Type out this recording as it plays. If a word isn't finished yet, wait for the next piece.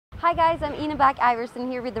Hi guys, I'm Ine Back Iversen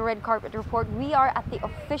here with the Red Carpet Report. We are at the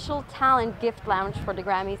official talent gift lounge for the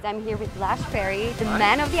Grammys. I'm here with Lash Fary, the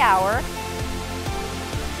man of the hour.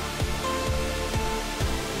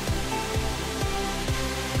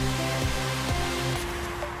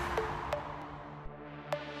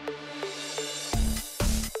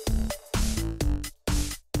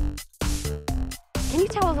 Can you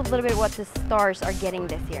tell us a little bit what the stars are getting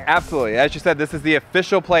this year? Absolutely. As you said, this is the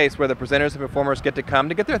official place where the presenters and performers get to come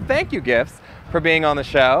to get their thank you gifts for being on the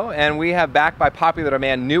show. And we have, backed by popular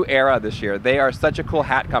demand, New Era this year. They are such a cool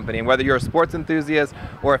hat company. And whether you're a sports enthusiast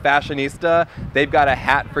or a fashionista, they've got a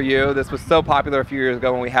hat for you. This was so popular a few years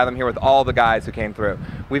ago when we had them here with all the guys who came through.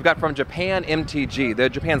 We've got from Japan, MTG. They're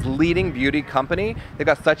Japan's leading beauty company. They've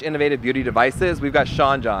got such innovative beauty devices. We've got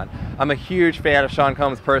Sean John. I'm a huge fan of Sean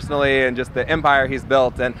Combs personally and just the empire he's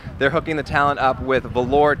built. And they're hooking the talent up with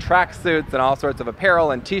velour tracksuits and all sorts of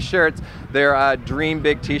apparel and t-shirts. Their Dream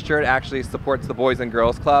Big t-shirt actually supports the Boys and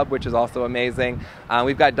Girls Club, which is also amazing.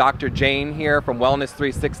 We've got Dr. Jane here from Wellness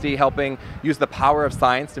 360 helping use the power of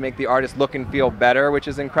science to make the artist look and feel better, which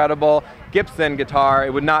is incredible. Gibson guitar,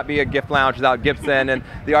 it would not be a gift lounge without Gibson, and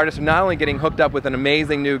the artists are not only getting hooked up with an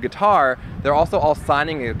amazing new guitar, they're also all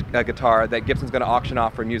signing a guitar that Gibson's going to auction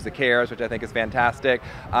off for Music Cares, which I think is fantastic.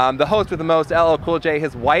 The host with the most, LL Cool J,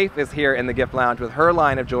 his wife is here in the gift lounge with her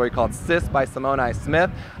line of jewelry called Sis by Simone I.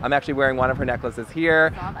 Smith. I'm actually wearing one of her necklaces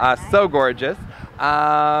here. So gorgeous.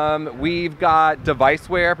 We've got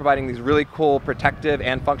Deviceware providing these really cool protective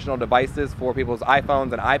and functional devices for people's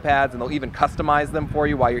iPhones and iPads, and they'll even customize them for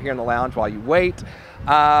you while you're here in the lounge while you wait.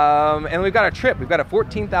 And we've got a trip. We've got a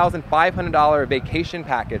 $14,500 vacation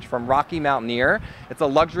package from Rocky Mountaineer. It's a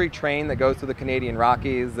luxury train that goes to the Canadian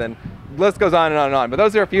Rockies, and the list goes on and on and on. But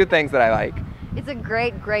those are a few things that I like. It's a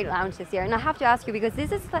great lounge this year, and I have to ask you because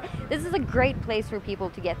this is a great place for people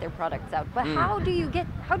to get their products out. But how do you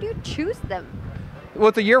choose them? Well,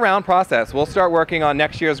 it's a year-round process. We'll start working on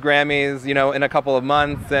next year's Grammys, in a couple of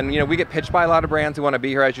months, and we get pitched by a lot of brands who want to be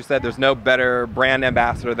here. As you said, there's no better brand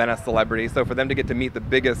ambassador than a celebrity. So for them to get to meet the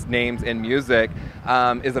biggest names in music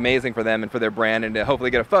is amazing for them and for their brand, and to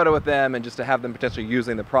hopefully get a photo with them and just to have them potentially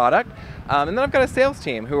using the product. And then I've got a sales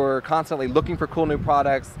team who are constantly looking for cool new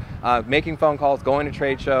products, making phone calls, going to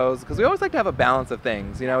trade shows, because we always like to have a balance of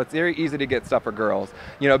things. It's very easy to get stuff for girls,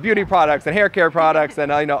 beauty products and hair care products and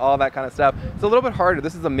all that kind of stuff. It's a little bit harder.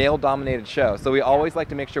 This is a male-dominated show, so we always like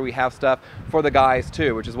to make sure we have stuff for the guys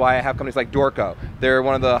too, which is why I have companies like Dorco. They're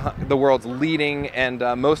one of the world's leading and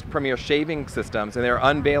most premier shaving systems, and they're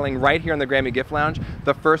unveiling right here in the Grammy Gift Lounge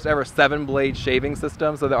the first ever 7-blade shaving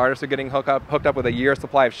system. So the artists are getting hooked up with a year's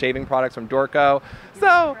supply of shaving products from Dorco.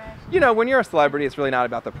 So when you're a celebrity, it's really not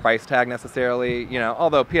about the price tag necessarily.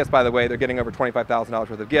 Although P.S. by the way, they're getting over $25,000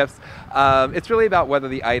 worth of gifts. It's really about whether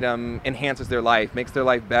the item enhances their life, makes their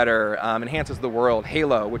life better, enhances the world.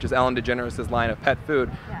 Halo, which is Ellen DeGeneres' line of pet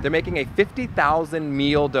food, they're making a 50,000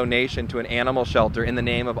 meal donation to an animal shelter in the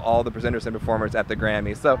name of all the presenters and performers at the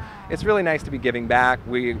Grammys. So it's really nice to be giving back.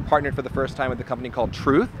 We partnered for the first time with a company called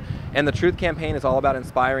Truth, and the Truth campaign is all about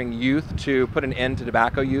inspiring youth to put an end to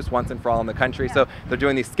tobacco use once and for all in the country. So they're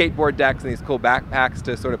doing these skateboard decks and these cool backpacks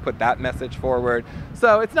to sort of put that message forward.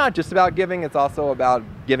 So it's not just about giving, it's also about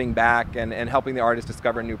giving back and helping the artists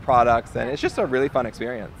discover new products, and it's just a really fun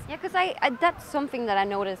experience. Yeah, because that's something that I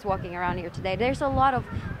noticed walking around here today. There's a lot of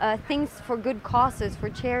things for good causes, for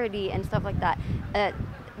charity and stuff like that.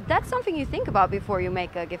 That's something you think about before you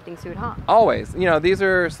make a gifting suit, huh? Always. These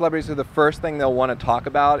are celebrities who the first thing they'll want to talk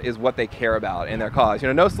about is what they care about in their cause.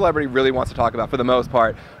 No celebrity really wants to talk about, for the most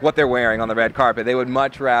part, what they're wearing on the red carpet. They would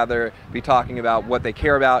much rather be talking about what they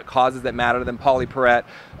care about, causes that matter to them. Pauley Perrette,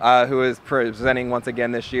 who is presenting once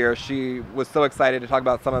again this year, she was so excited to talk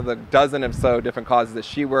about some of the dozen or so different causes that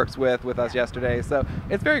she works with us yesterday. So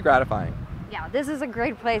it's very gratifying. Yeah, this is a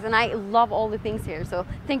great place, and I love all the things here. So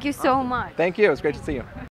thank you so much. Thank you. It was great to see you.